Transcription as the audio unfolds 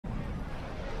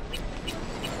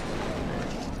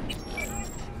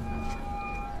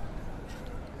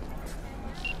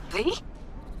V?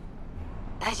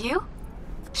 That you?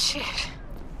 Shit.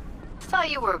 Thought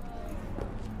you were...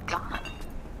 gone.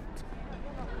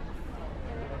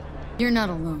 You're not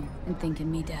alone in thinking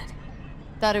me dead.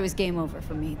 Thought it was game over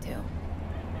for me, too.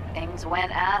 Things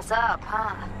went ass up,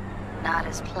 huh? Not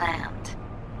as planned.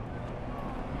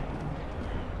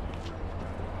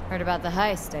 Heard about the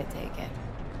heist, I take it.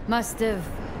 Must have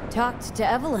talked to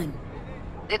Evelyn.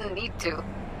 Didn't need to.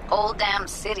 Whole damn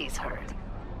city's heard.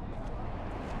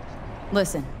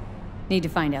 Listen, need to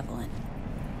find Evelyn.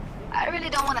 I really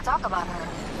don't want to talk about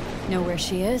her. Know where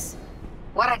she is?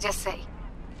 What'd I just say?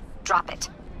 Drop it.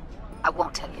 I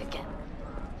won't tell you again.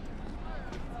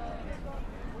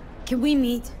 Can we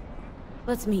meet?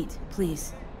 Let's meet,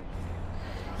 please.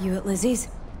 You at Lizzie's?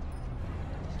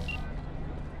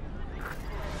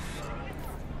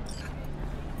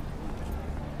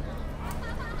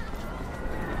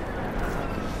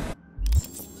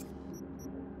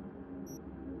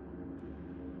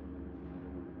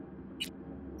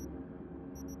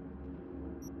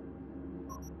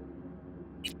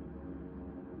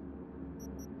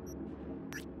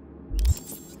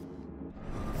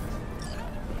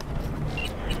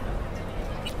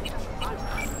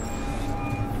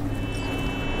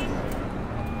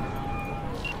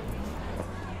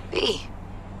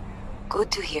 Good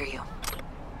to hear you.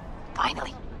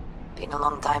 Finally. Been a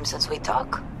long time since we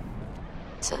talked.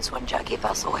 Since when Jackie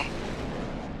passed away.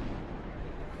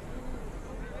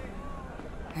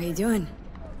 How you doing?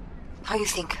 How you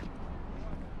think?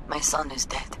 My son is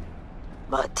dead.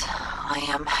 But I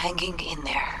am hanging in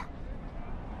there.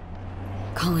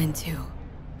 Calling to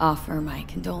offer my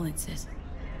condolences.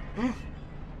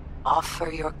 Offer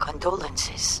your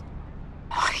condolences.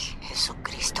 Ay,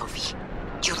 Jesucristo, V.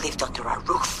 You lived under our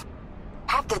roof.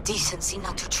 Have the decency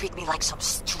not to treat me like some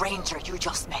stranger you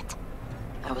just met.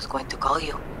 I was going to call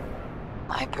you.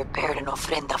 I prepared an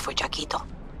ofrenda for Jaquito.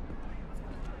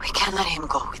 We can't let him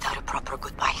go without a proper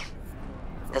goodbye.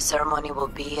 The ceremony will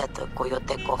be at the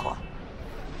Coyote Cojo.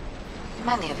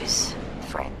 Many of his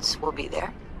friends will be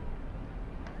there.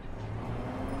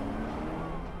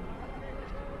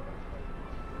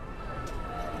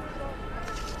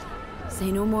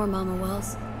 Say no more, Mama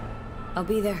Wells. I'll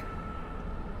be there.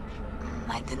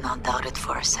 I did not doubt it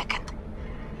for a second.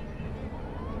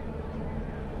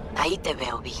 Ahí te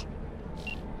veo, Vi.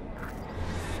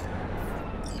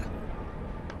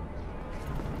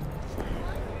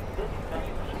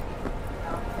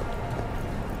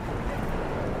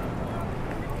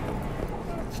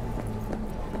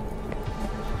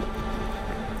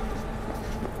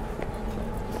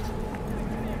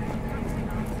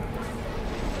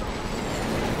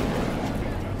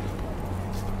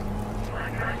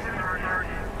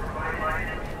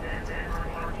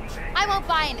 I won't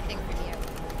buy anything from you.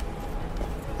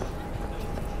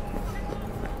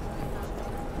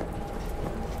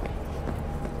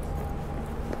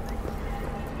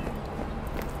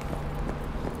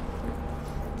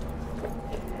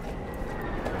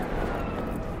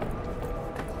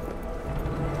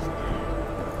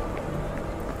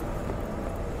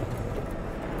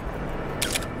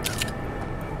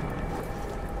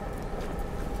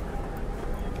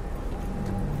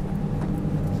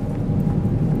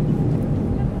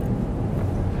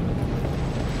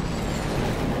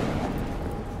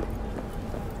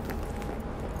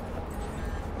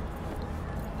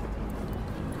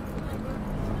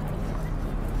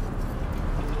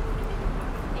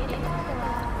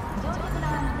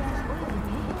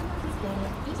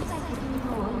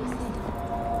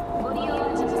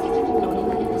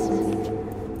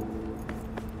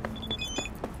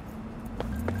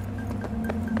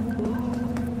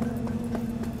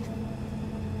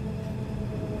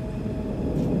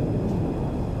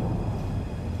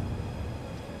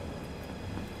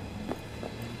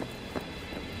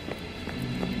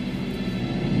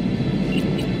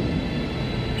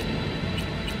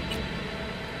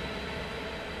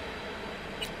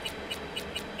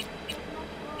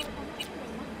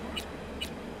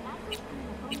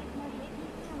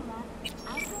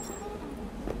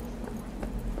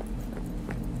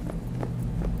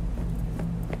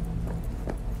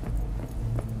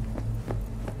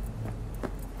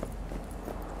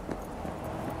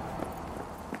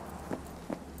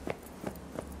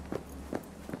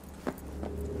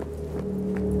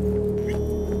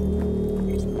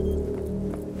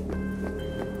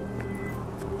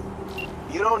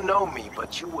 You don't know me,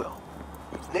 but you will.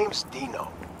 Name's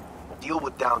Dino. Deal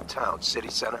with downtown, city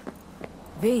center.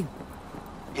 V.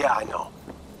 Yeah, I know.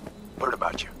 Heard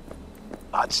about you.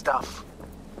 Odd stuff.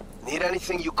 Need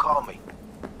anything, you call me.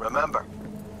 Remember,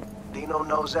 Dino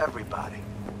knows everybody.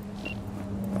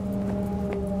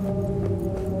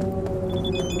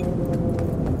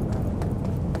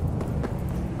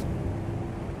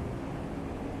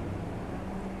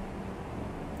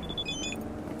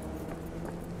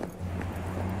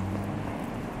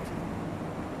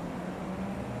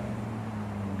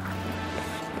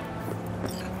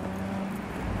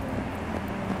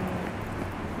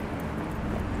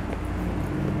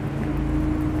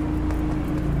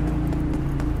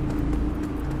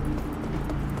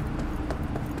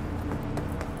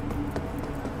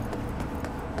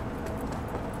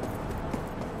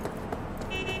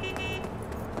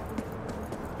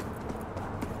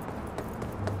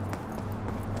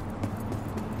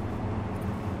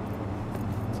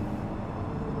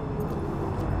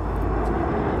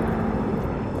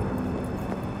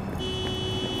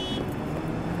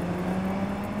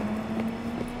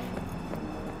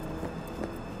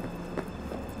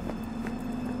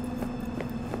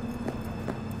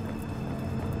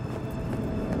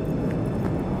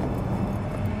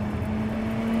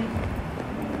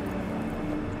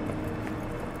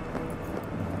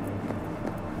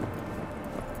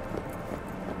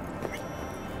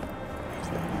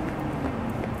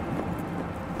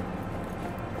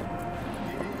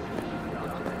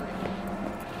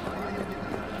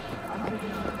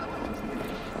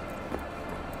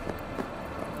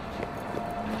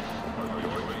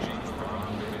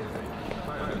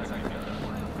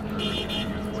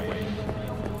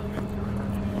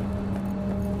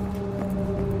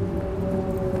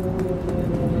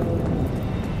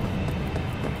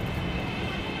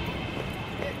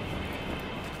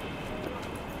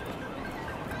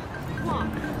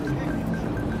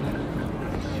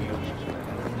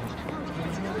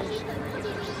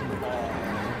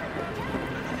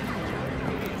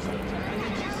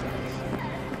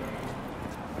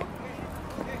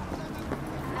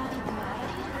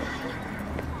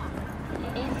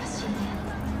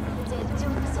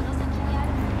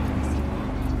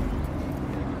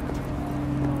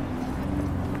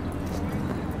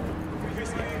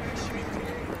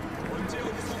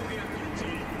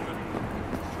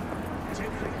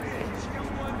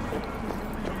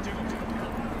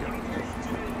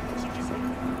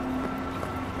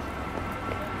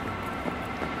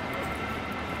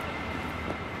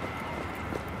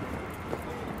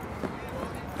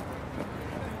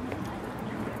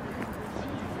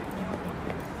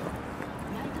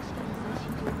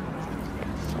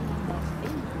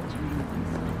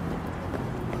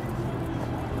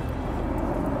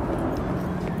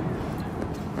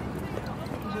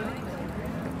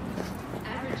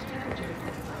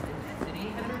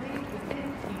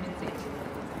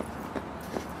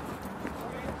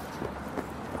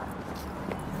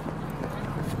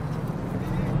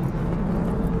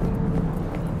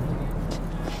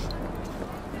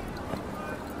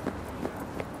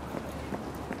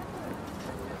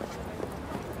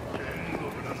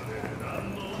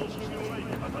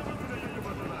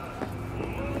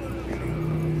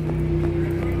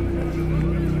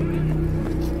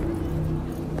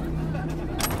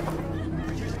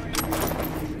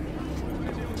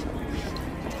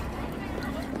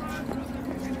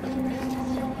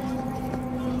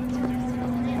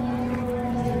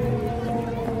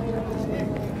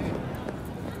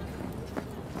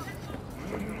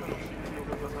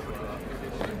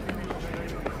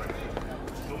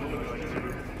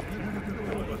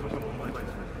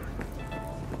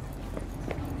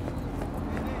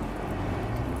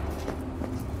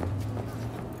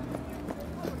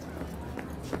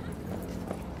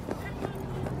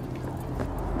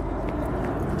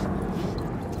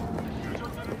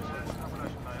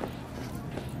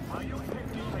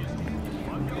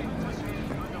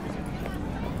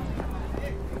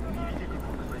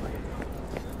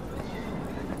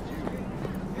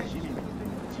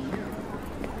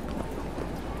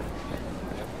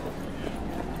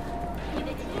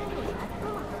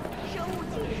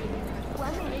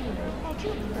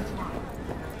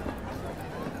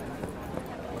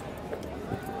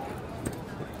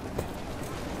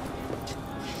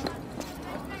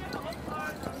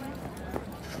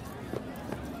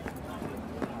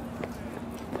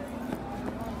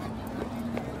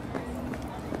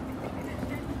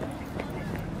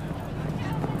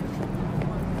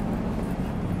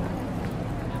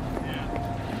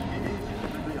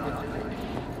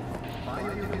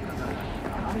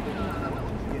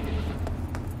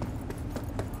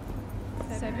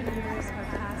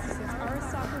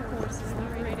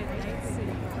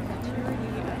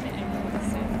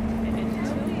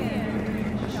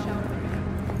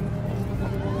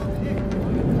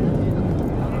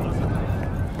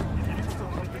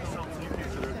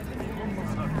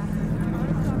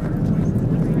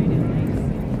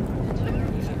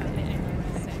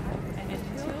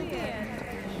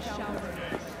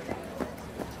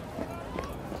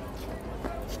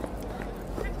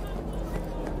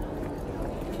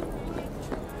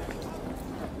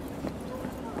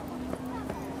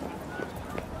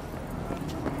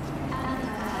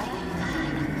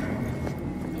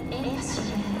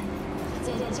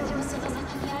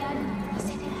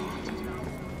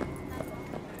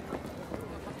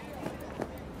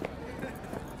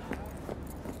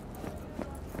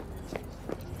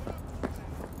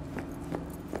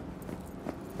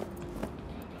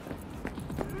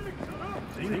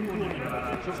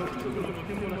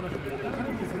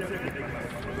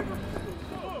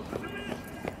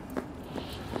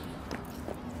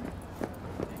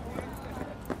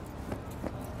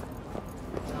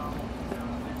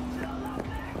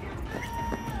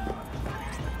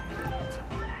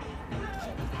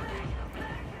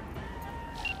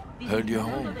 Heard you're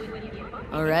home.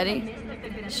 Already?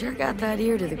 Sure got that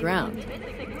ear to the ground.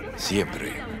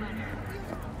 Siempre.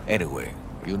 Anyway,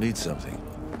 you need something.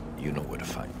 You know where to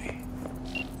find me.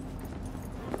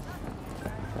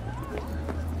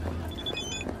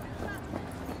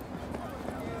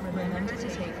 Remember to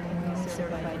take only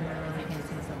certified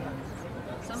neuroenhancing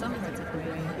supplements. Some parts of the brain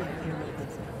are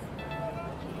irreplaceable.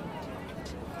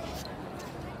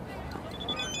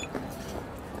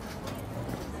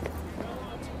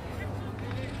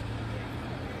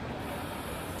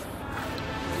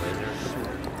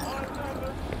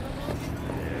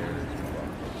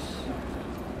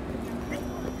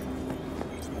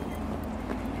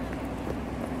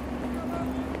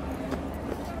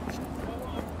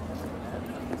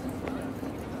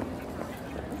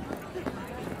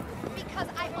 Because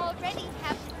I already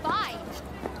have 5.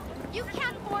 You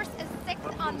can't force a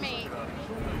 6th on me.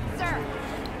 Sir!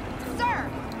 Sir!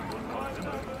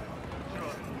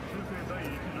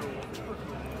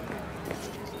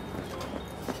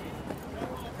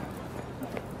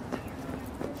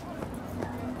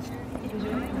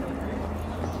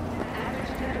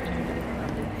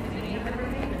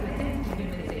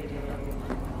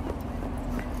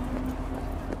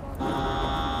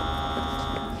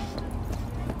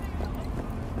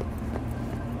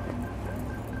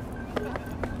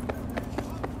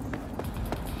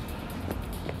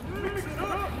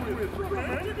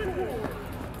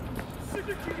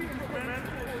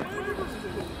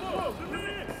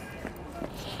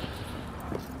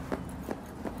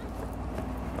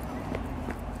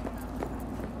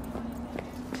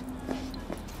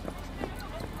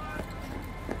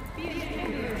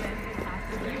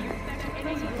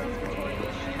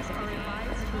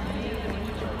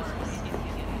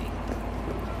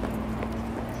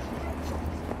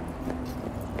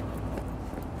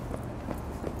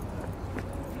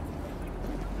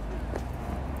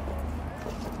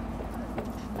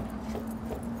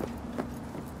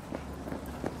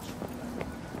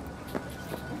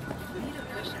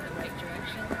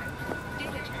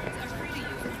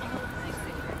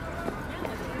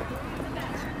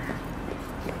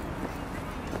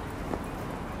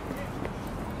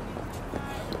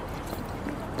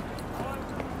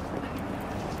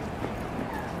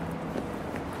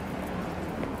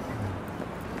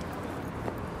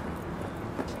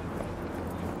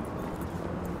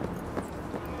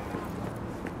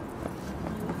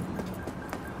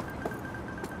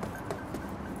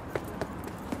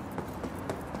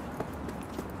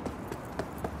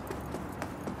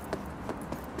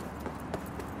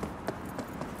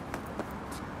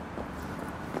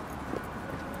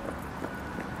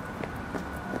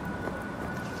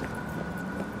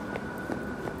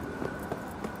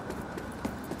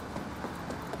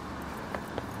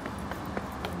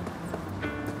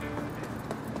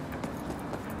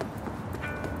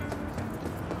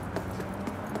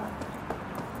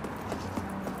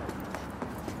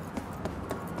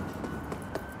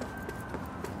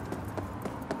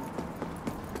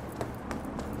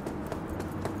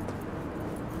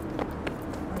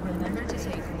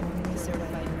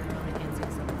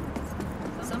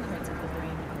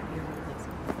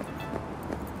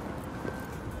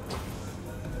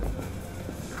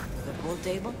 pool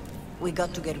table? We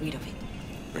got to get rid of it.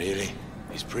 Really?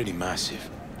 He's pretty massive.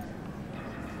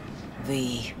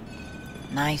 V,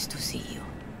 nice to see you.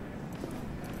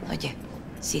 Oye,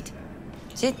 sit.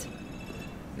 Sit.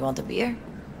 You want a beer?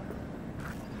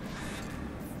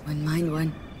 Wouldn't mind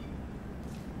one.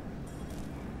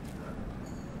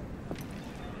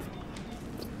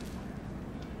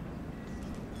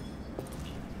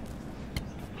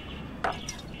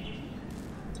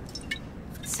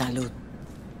 Salud.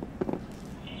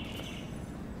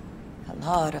 A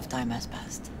lot of time has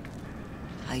passed.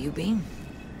 How you been?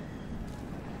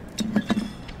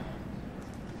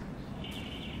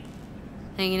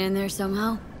 Hanging in there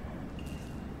somehow?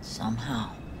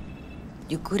 Somehow.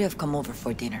 You could have come over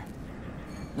for dinner.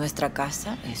 Nuestra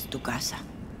casa es tu casa.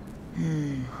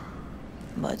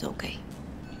 But okay.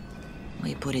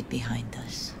 We put it behind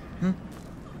us.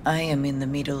 I am in the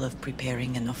middle of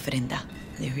preparing an ofrenda.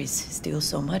 There is still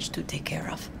so much to take care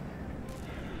of.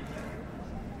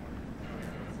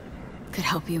 Could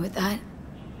help you with that?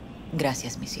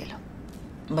 Gracias, mi cielo.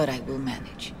 But I will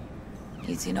manage.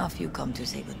 It's enough you come to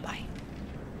say goodbye.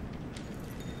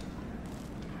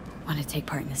 Want to take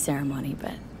part in the ceremony,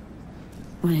 but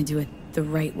want to do it the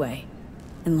right way,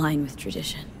 in line with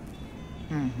tradition.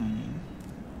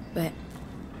 But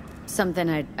something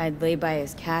I'd lay by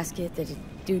his casket that'd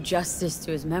do justice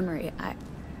to his memory. I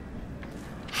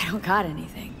don't got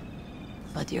anything.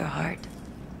 But your heart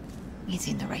is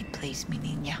in the right place, mi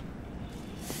niña.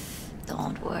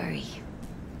 Don't worry.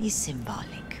 It's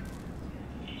symbolic.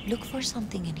 Look for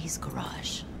something in his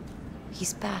garage.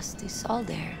 His past is all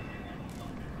there.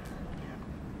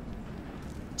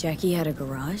 Jackie had a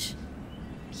garage?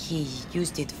 He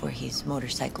used it for his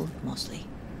motorcycle, mostly.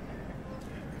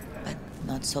 But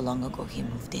not so long ago he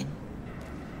moved in.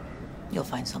 You'll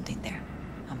find something there,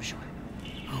 I'm sure.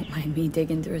 Won't mind me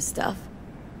digging through his stuff?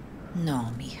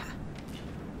 No, mija.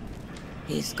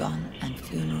 He's gone, and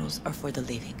funerals are for the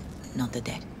living, not the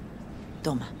dead.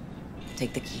 Toma,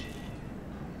 take the key.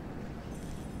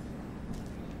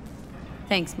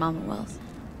 Thanks, Mama Wells.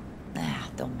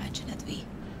 Don't mention it, V.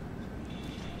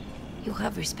 You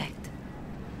have respect.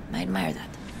 I admire that.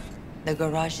 The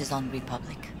garage is on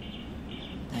Republic.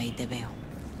 Ahí te veo.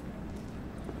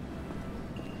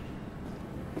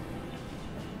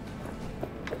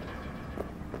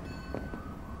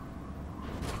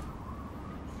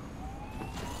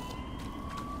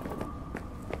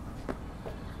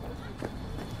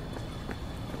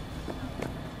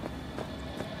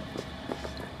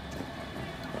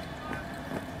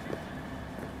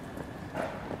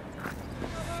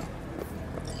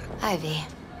 Ivy.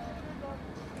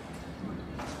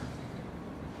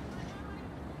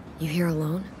 You here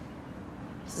alone?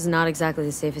 This is not exactly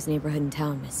the safest neighborhood in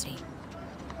town, Misty.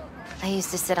 I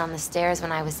used to sit on the stairs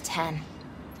when I was 10.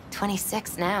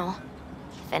 26 now.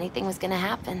 If anything was gonna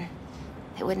happen,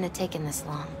 it wouldn't have taken this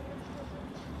long.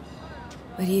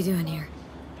 What are you doing here?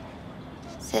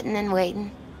 Sitting and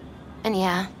waiting. And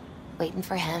yeah, waiting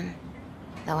for him.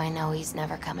 Though I know he's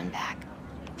never coming back.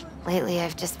 Lately,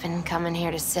 I've just been coming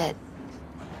here to sit.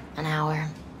 An hour.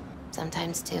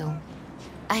 Sometimes 2.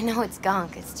 I know it's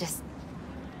gunk, it's just...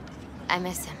 I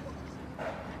miss him.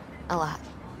 A lot.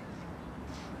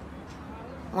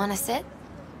 Wanna sit?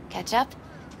 Catch up?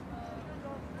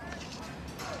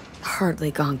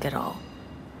 Hardly gonk at all.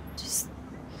 Just...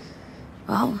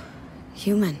 well,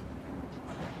 human.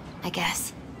 I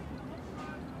guess.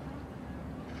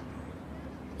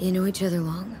 You know each other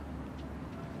long?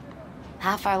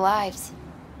 Half our lives.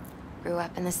 Grew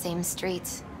up in the same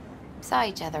streets. Saw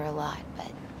each other a lot,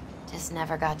 but just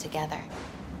never got together.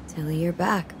 Till a year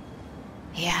back.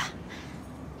 Yeah.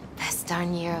 Best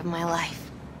darn year of my life.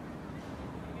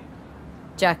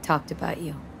 Jack talked about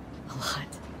you. A lot.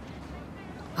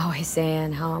 Always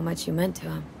saying how much you meant to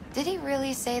him. Did he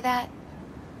really say that?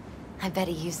 I bet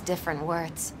he used different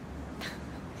words.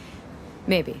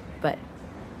 Maybe, but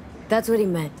that's what he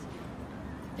meant.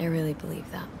 I really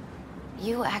believe that.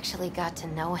 You actually got to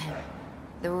know him.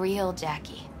 The real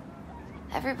Jackie.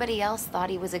 Everybody else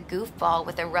thought he was a goofball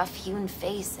with a rough-hewn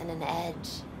face and an edge.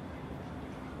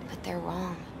 But they're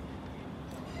wrong.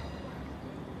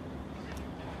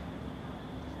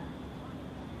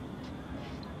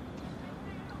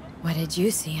 What did you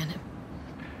see in him?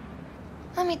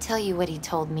 Let me tell you what he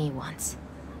told me once.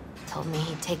 Told me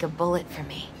he'd take a bullet for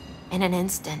me. In an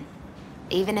instant.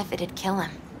 Even if it'd kill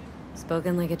him.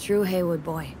 Spoken like a true Haywood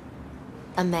boy.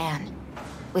 A man.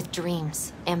 With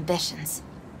dreams, ambitions.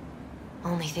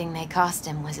 Only thing they cost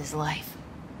him was his life.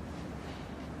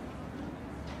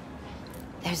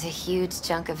 There's a huge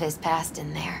chunk of his past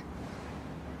in there.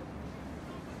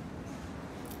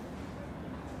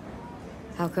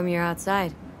 How come you're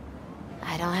outside?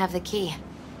 I don't have the key.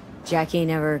 Jackie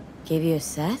never gave you a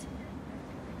set?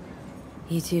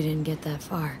 You two didn't get that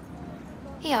far.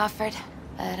 He offered,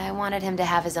 but I wanted him to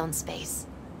have his own space.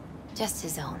 Just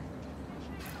his own.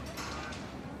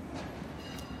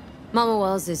 Mama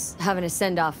Wells is having a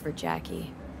send-off for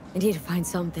Jackie. I need to find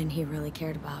something he really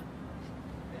cared about.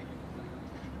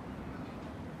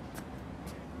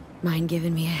 Mind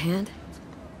giving me a hand?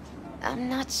 I'm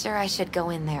not sure I should go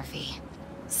in there, V.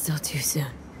 Still too soon.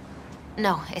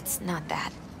 No, it's not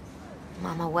that.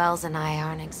 Mama Wells and I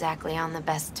aren't exactly on the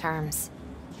best terms.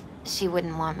 She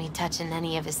wouldn't want me touching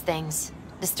any of his things,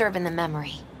 disturbing the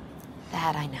memory.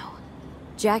 That I know.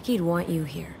 Jackie'd want you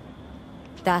here.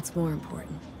 That's more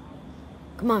important.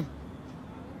 Come on.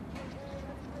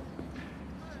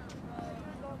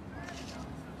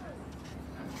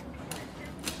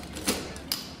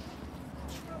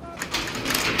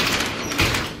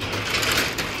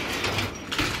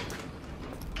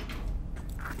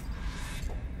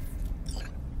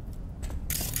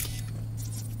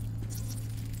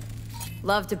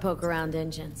 Love to poke around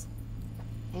engines.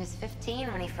 He was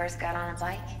 15 when he first got on a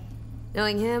bike.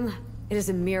 Knowing him, it is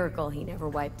a miracle he never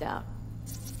wiped out.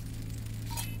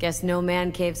 Guess no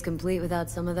man cave's complete without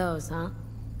some of those, huh?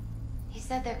 He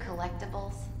said they're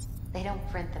collectibles. They don't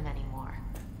print them anymore.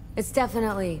 It's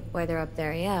definitely why they're up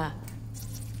there, yeah.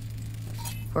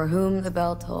 For whom the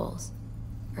bell tolls.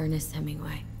 Ernest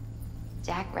Hemingway.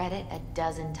 Jack read it a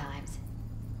dozen times.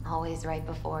 Always right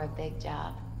before a big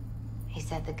job. He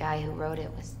said the guy who wrote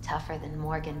it was tougher than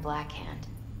Morgan Blackhand.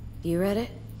 You read it?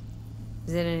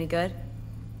 Is it any good?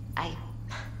 I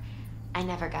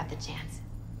never got the chance.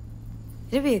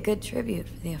 It'd be a good tribute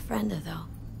for the Ofrenda, though.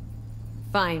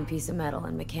 Fine piece of metal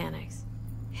and mechanics.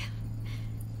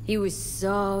 He was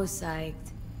so psyched.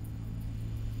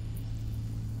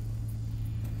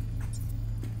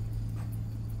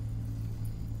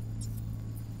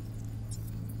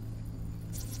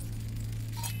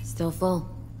 Still full.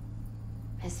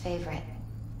 His favorite.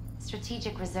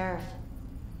 Strategic reserve.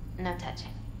 No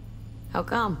touching. How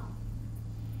come?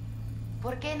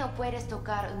 ¿Por qué no puedes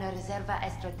tocar una reserva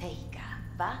estratégica,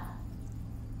 va?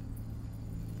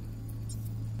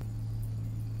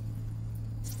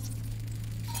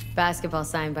 Basketball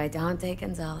signed by Dante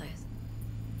Gonzalez.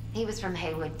 He was from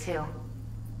Haywood, too.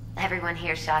 Everyone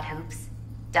here shot hoops.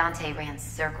 Dante ran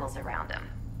circles around him.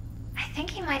 I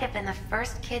think he might have been the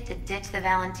first kid to ditch the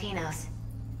Valentinos.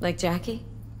 Like Jackie?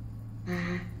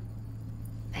 Mm-hmm.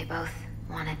 They both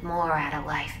wanted more out of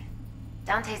life.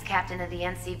 Dante's captain of the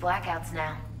NC Blackouts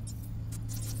now.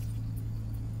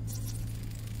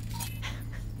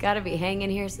 Gotta be hanging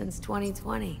here since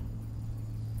 2020.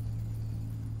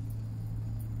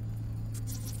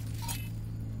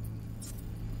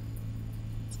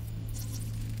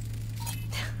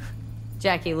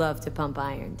 Jackie loved to pump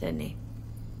iron, didn't he?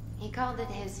 He called it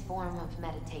his form of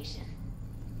meditation.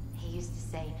 He used to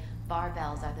say,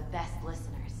 barbells are the best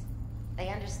listeners. They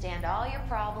understand all your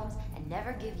problems and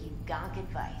never give you gonk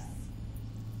advice.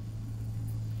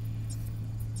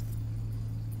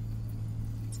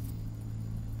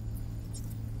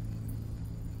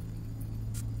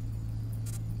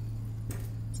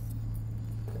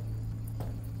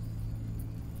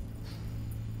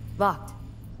 Locked.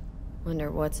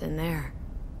 Wonder what's in there.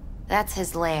 That's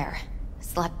his lair.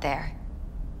 Slept there.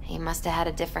 He must have had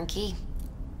a different key.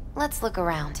 Let's look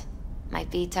around. Might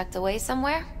be tucked away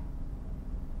somewhere?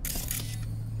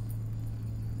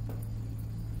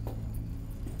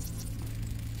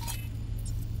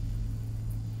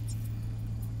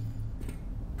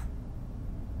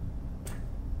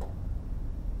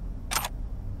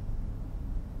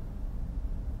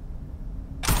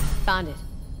 Found it.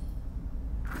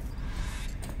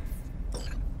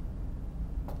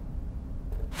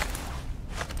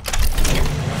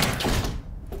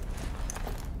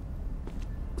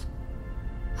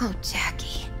 Oh,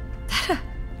 Jackie. That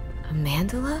a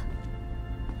mandala?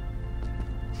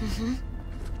 Mm-hmm.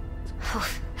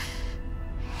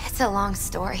 It's a long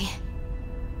story.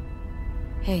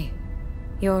 Hey,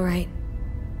 you alright?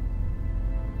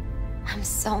 I'm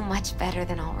so much better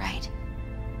than alright.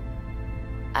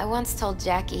 I once told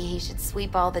Jackie he should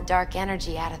sweep all the dark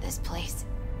energy out of this place.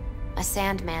 A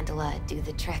sand mandala would do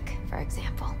the trick, for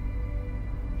example.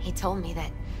 He told me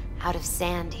that out of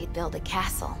sand he'd build a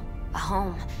castle, a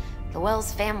home, the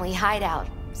Wells family hideout,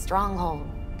 stronghold,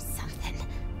 something.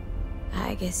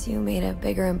 I guess you made a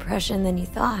bigger impression than you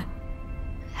thought.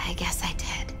 I guess I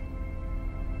did.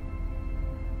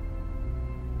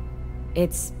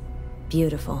 It's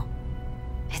beautiful.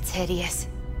 It's hideous.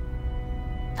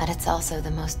 But it's also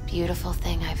the most beautiful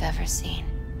thing I've ever seen.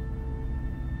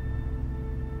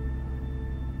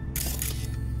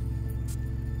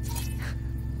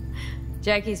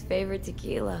 Jackie's favorite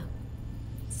tequila.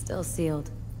 Still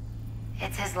sealed.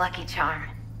 It's his lucky charm.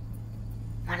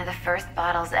 One of the first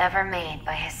bottles ever made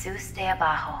by Jesus de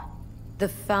Abajo. The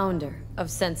founder of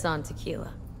Senson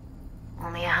Tequila.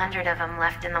 Only 100 of them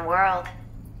left in the world.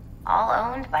 All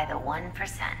owned by the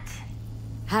 1%.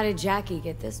 How did Jackie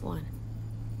get this one?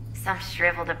 Some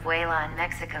shriveled abuela in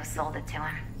Mexico sold it to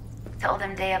him. Told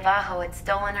him de Abajo had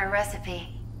stolen her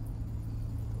recipe.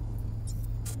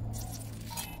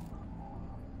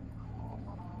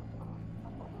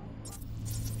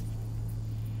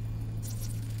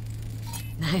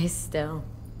 Nice still.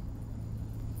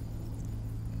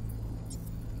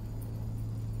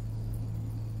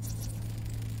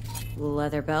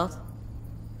 Leather belt?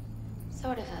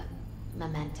 Sort of a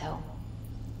memento.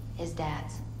 His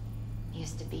dad's.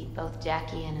 Used to beat both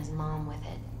Jackie and his mom with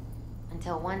it.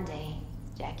 Until one day,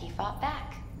 Jackie fought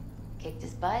back. Kicked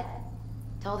his butt.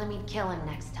 Told him he'd kill him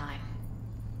next time.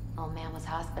 Old man was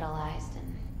hospitalized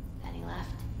and then he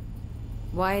left.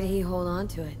 Why'd he hold on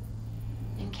to it?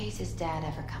 In case his dad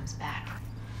ever comes back.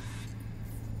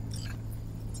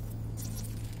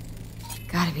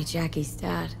 Gotta be Jackie's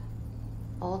dad.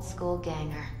 Old school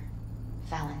ganger.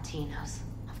 Valentino's,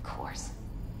 of course.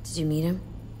 Did you meet him?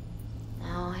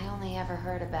 No, I only ever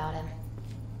heard about him.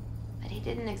 But he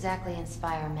didn't exactly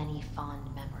inspire many fond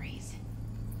memories.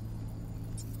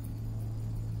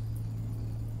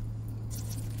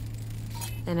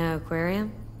 An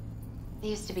aquarium? There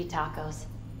used to be tacos.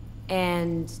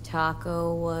 And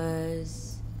Taco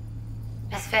was...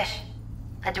 Miss Fish.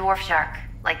 A dwarf shark.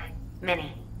 Like,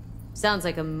 mini. Sounds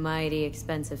like a mighty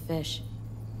expensive fish.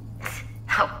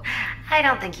 Oh, I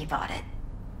don't think he bought it.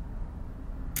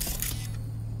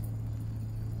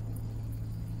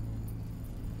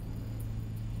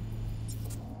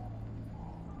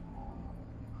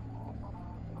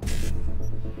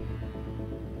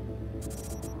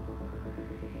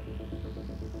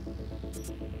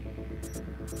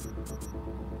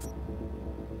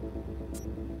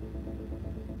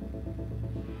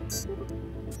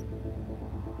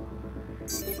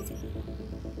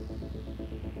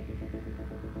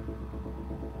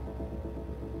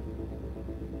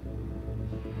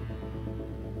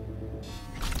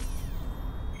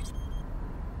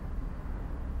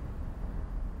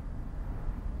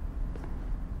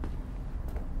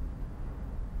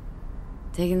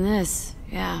 Taking this,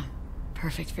 yeah.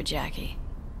 Perfect for Jackie.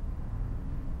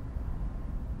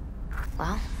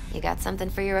 Well, you got something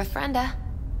for your ofrenda.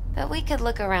 But we could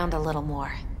look around a little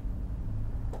more.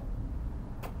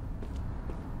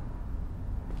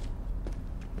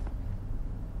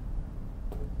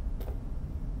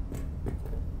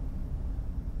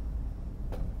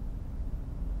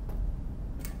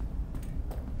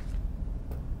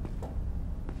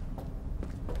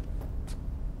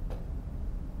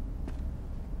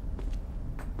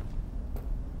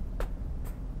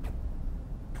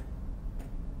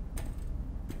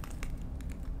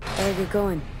 Better get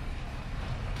going.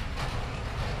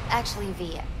 Actually,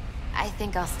 V, I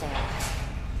think I'll stay alive.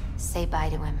 Say bye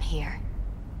to him here.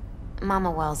 Mama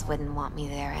Wells wouldn't want me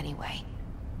there anyway.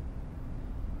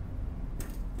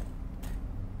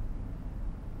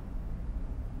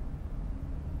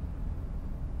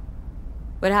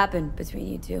 What happened between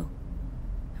you two?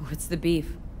 What's the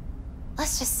beef?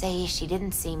 Let's just say she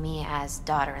didn't see me as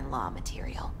daughter-in-law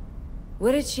material.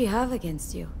 What did she have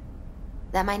against you?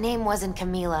 That my name wasn't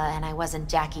Camila and I wasn't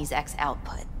Jackie's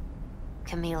ex-output.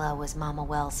 Camila was Mama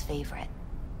Wells' favorite.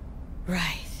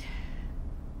 Right.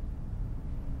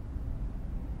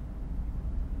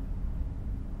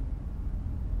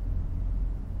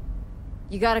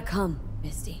 You gotta come,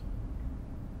 Misty.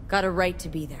 Got a right to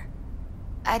be there.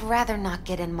 I'd rather not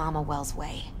get in Mama Wells'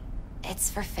 way.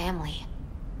 It's for family.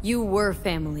 You were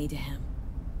family to him.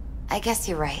 I guess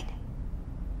you're right.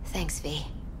 Thanks, V.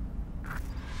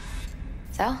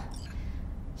 So,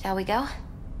 shall we go?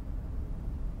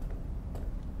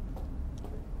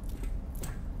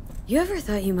 You ever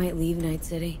thought you might leave Night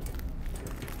City?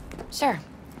 Sure.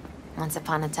 Once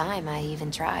upon a time, I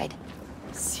even tried.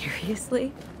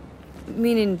 Seriously?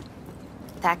 Meaning...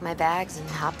 Packed my bags and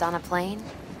hopped on a plane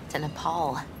to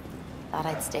Nepal. Thought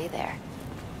I'd stay there.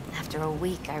 After a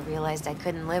week, I realized I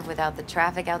couldn't live without the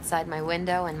traffic outside my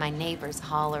window and my neighbors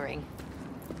hollering.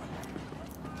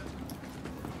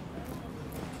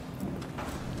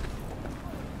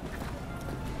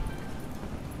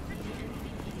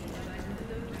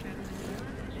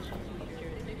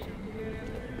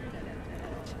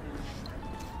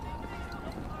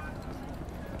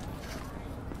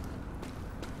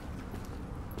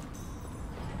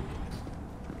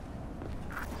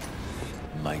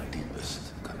 My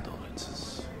deepest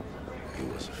condolences. He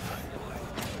was a fine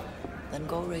boy. Then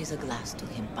go raise a glass to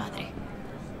him, padre.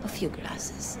 A few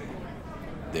glasses.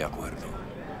 De acuerdo.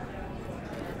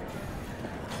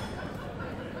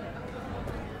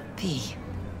 P,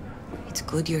 it's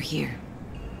good you're here.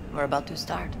 We're about to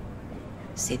start.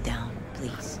 Sit down,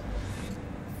 please.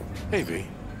 Hey, V.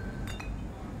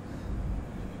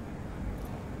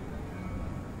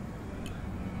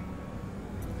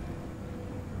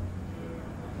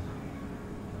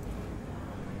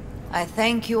 I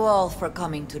thank you all for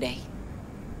coming today.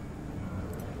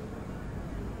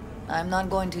 I'm not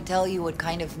going to tell you what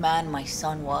kind of man my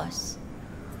son was,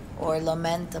 or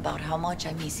lament about how much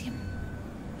I miss him.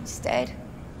 Instead,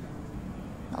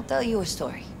 I'll tell you a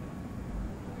story.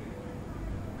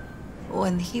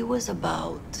 When he was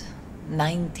about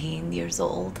 19 years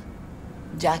old,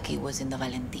 Jackie was in the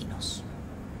Valentinos.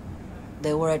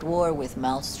 They were at war with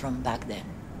Maelstrom back then.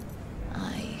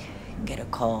 I get a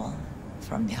call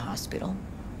from the hospital.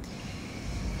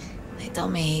 They tell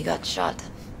me he got shot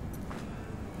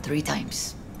 3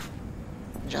 times,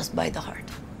 just by the heart.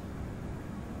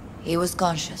 He was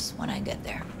conscious when I get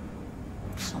there.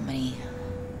 So many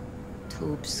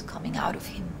tubes coming out of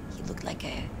him. He looked like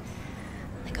a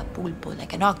pulpo,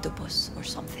 like an octopus or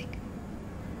something.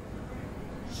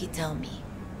 He tell me,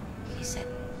 he said,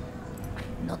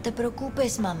 "No te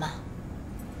preocupes, mama.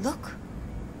 Look,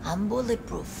 I'm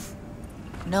bulletproof.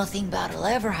 Nothing bad will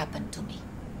ever happen to me."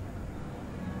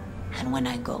 And when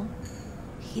I go,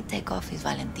 he take off his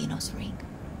Valentino's ring.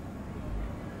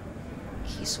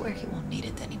 He swear he won't need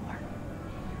it anymore.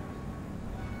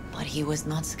 But he was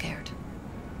not scared.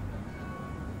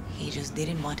 He just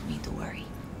didn't want me to worry.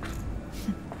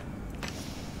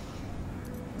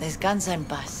 Descansa en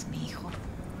paz, mi hijo.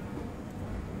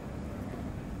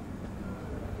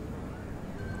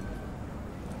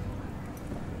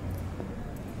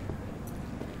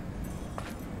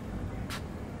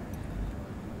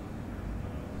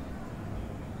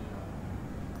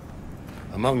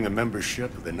 Among the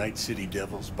membership of the Night City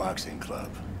Devils Boxing Club,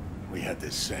 we had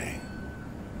this saying: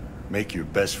 make your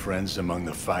best friends among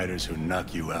the fighters who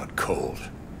knock you out cold.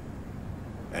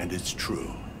 And it's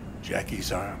true.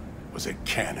 Jackie's arm was a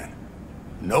cannon.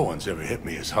 No one's ever hit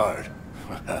me as hard.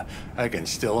 I can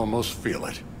still almost feel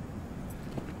it.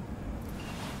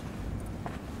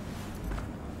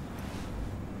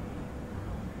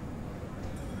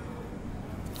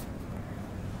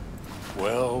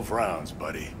 "12 rounds,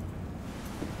 buddy."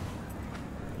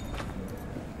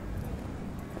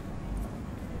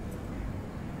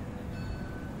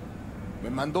 Me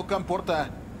mandó Camporta.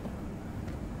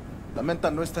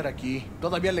 Lamenta no estar aquí.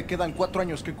 Todavía le quedan 4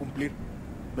 años que cumplir.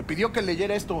 Me pidió que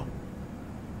leyera esto.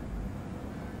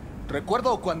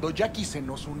 Recuerdo cuando Jackie se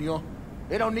nos unió.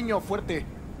 Era un niño fuerte.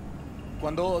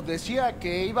 Cuando decía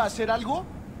que iba a hacer algo,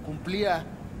 cumplía.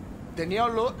 Tenía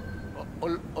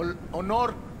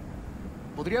honor.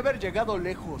 Podría haber llegado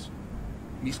lejos.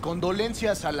 Mis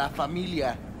condolencias a la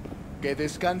familia. Que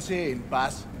descanse en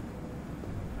paz.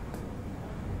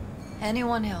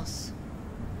 Anyone else?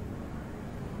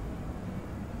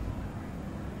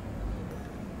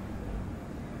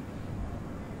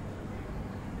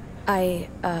 I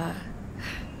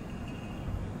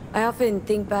often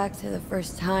think back to the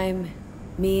first time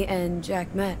me and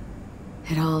Jack met.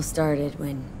 It all started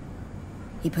when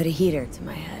he put a heater to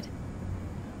my head.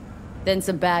 Then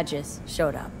some badges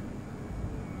showed up.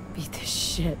 Beat the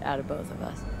shit out of both of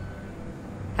us.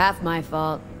 Half my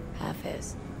fault, half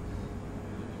his.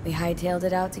 We hightailed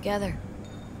it out together.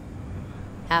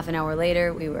 Half an hour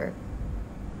later, we were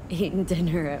eating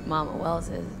dinner at Mama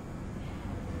Wells's.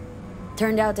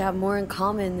 Turned out to have more in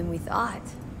common than we thought.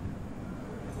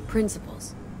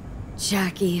 Principles.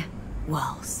 Jackie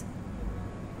Wells.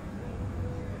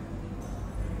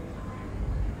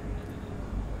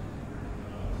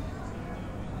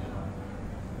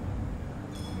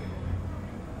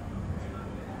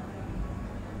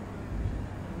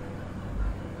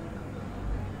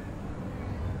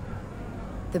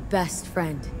 The best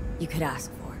friend you could ask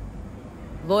for.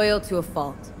 Loyal to a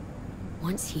fault.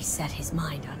 Once he set his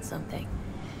mind on something,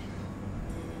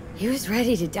 he was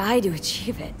ready to die to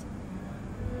achieve it.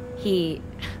 He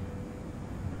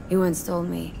once told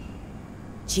me,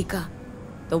 "Chica,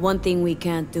 the one thing we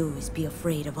can't do is be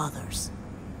afraid of others."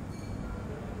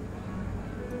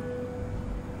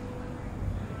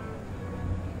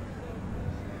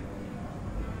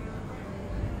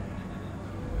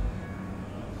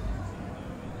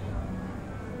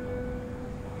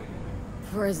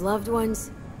 For his loved ones,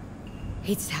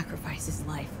 he'd sacrifice his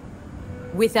life.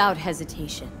 Without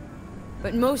hesitation.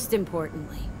 But most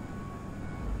importantly,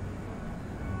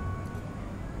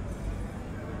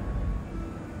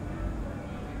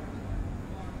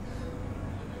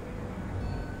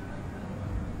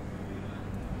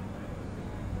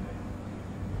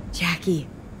 Jackie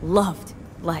loved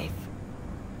life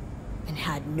and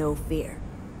had no fear.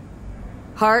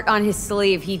 Heart on his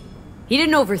sleeve, he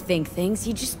didn't overthink things,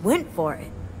 he just went for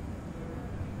it.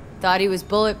 Thought he was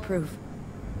bulletproof.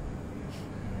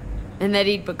 And that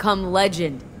he'd become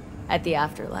legend at the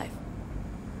afterlife.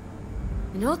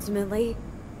 And ultimately,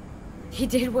 he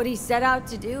did what he set out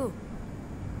to do.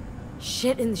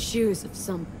 Shit in the shoes of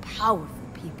some powerful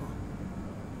people.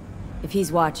 If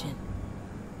he's watching,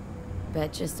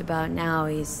 bet just about now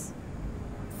he's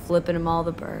flipping them all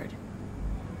the bird.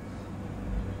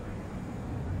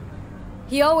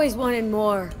 He always wanted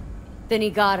more than he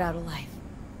got out of life.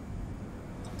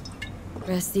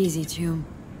 Rest easy, Chum.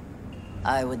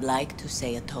 I would like to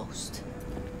say a toast.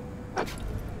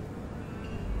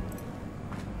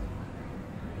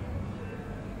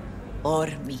 Por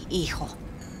mi hijo.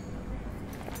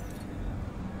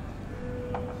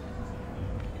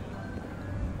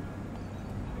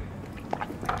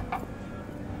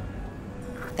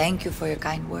 Thank you for your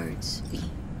kind words, V.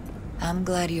 I'm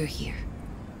glad you're here.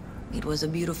 It was a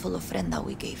beautiful ofrenda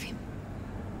we gave him.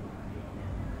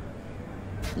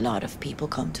 A lot of people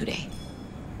come today.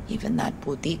 Even that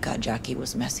putica Jackie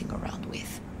was messing around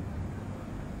with.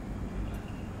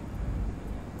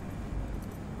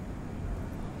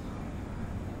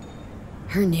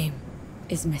 Her name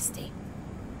is Misty.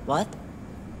 What?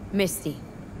 Misty.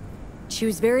 She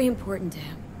was very important to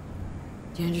him.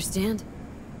 Do you understand?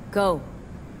 Go.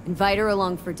 Invite her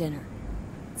along for dinner.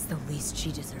 It's the least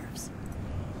she deserves.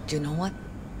 Do you know what?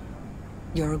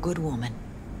 You're a good woman.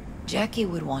 Jackie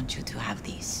would want you to have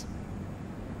these.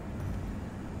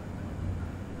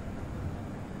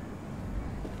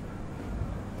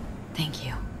 Thank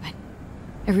you, but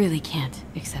I really can't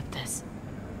accept this.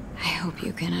 I hope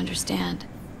you can understand.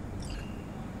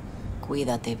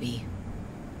 Cuídate, V.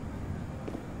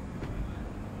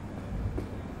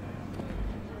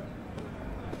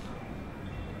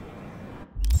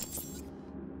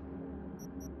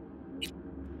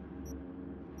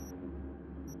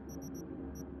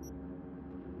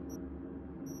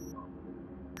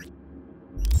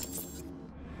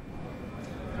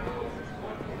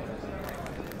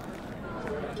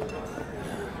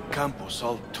 Campos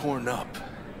all torn up.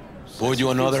 Pour you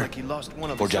another? Like he lost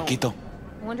one of For his own. Jaquito?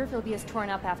 I wonder if he'll be as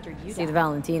torn up after you See, the die.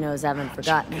 Valentinos haven't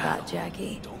forgotten about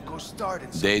Jackie. Don't go starting.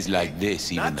 Days like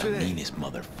this, even Not the today. meanest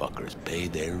motherfuckers pay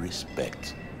their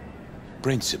respects.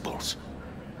 Principles.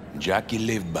 Jackie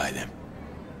lived by them.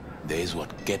 They's what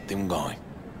kept him going.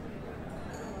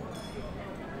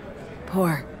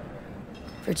 Pour.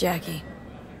 For Jackie.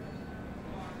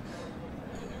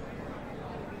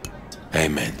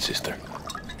 Amen, sister.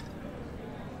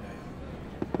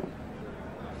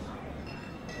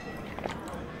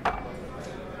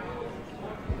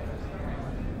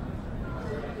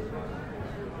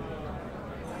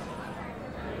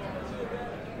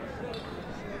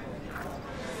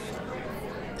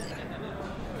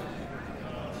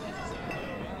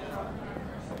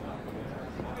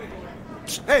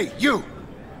 Hey, you!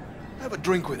 Have a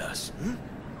drink with us, hmm?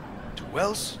 To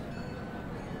Wells?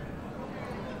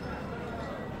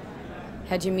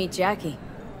 How'd you meet Jackie?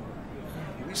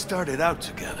 We started out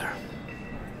together.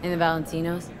 In the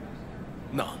Valentinos?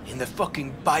 No, in the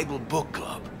fucking Bible book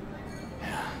club.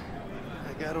 Yeah,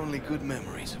 I got only good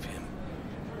memories of him.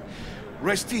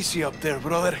 Rest easy up there,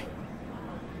 brother.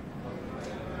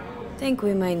 Think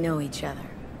we might know each other.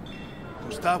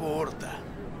 Gustavo Horta.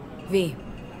 V.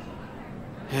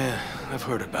 Yeah, I've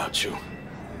heard about you.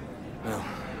 Well,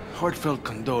 heartfelt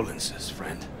condolences,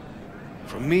 friend.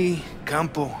 From me,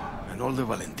 Campo, and all the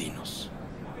Valentinos.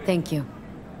 Thank you.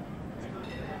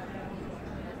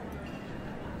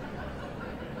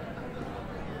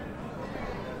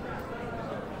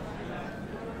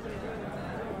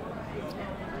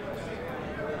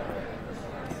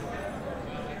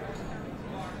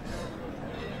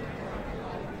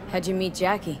 How'd you meet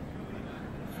Jackie?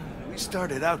 We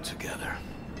started out together.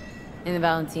 In the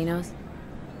Valentinos?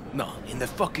 No, in the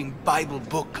fucking Bible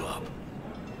book club.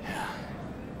 Yeah,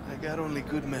 I got only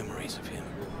good memories of him.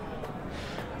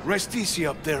 Rest easy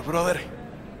up there, brother.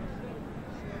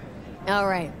 All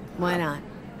right, why not?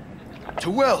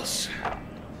 To Wells.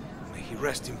 May he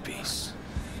rest in peace.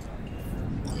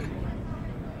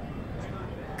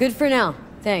 Good for now,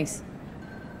 thanks.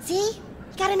 See?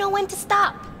 You gotta know when to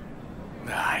stop.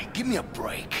 Aye, give me a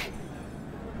break.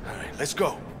 All right, let's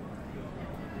go.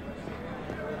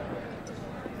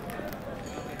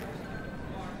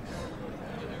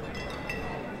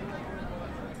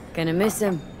 Gonna miss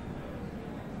him.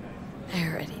 I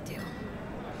already do.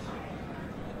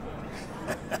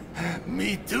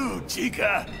 Me too,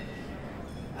 chica.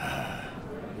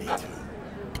 Me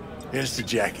too. Here's to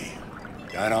Jackie.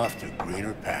 Gone off to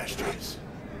greener pastures.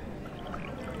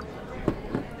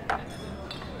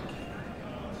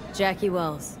 Jackie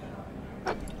Wells.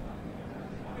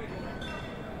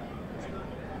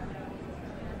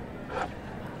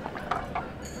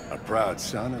 A proud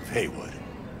son of Haywood.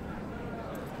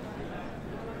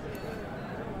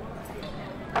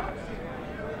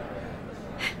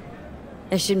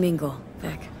 I should mingle,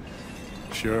 Vic.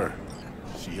 Sure.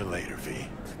 See you later, V.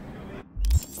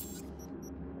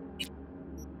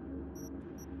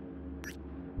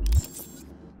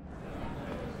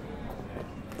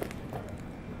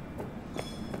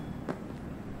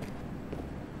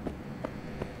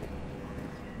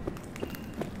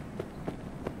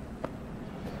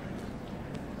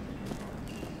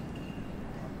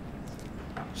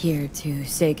 Here to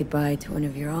say goodbye to one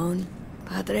of your own,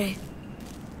 Padre?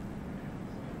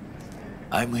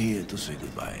 I'm here to say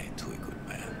goodbye to a good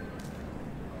man.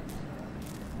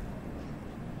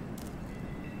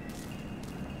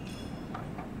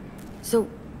 So,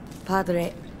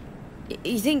 Padre,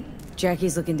 you think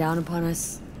Jackie's looking down upon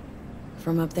us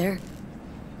from up there?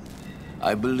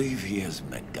 I believe he has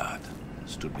met God,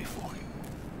 stood before him.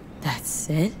 That's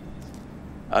it?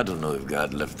 I don't know if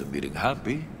God left the meeting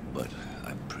happy, but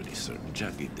I'm pretty certain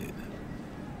Jackie did.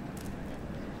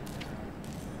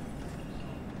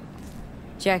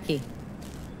 Jackie,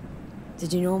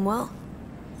 did you know him well?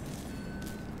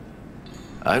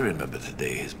 I remember the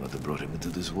day his mother brought him into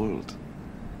this world.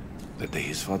 The day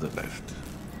his father left.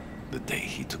 The day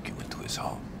he took you into his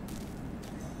home.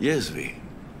 Yes, V.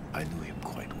 I knew him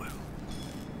quite well.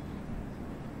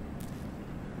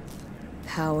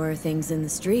 How are things in the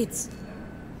streets?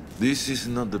 This is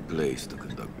not the place to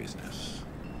conduct business.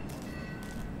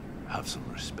 Have some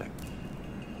respect.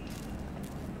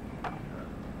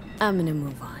 I'm gonna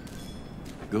move on.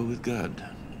 Go with God.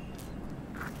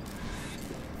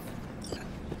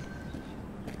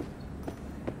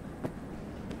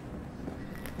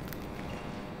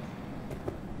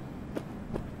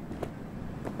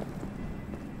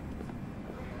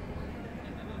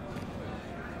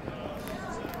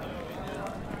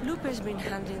 Lupe's been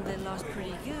handling the loss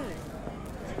pretty good.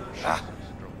 Ah,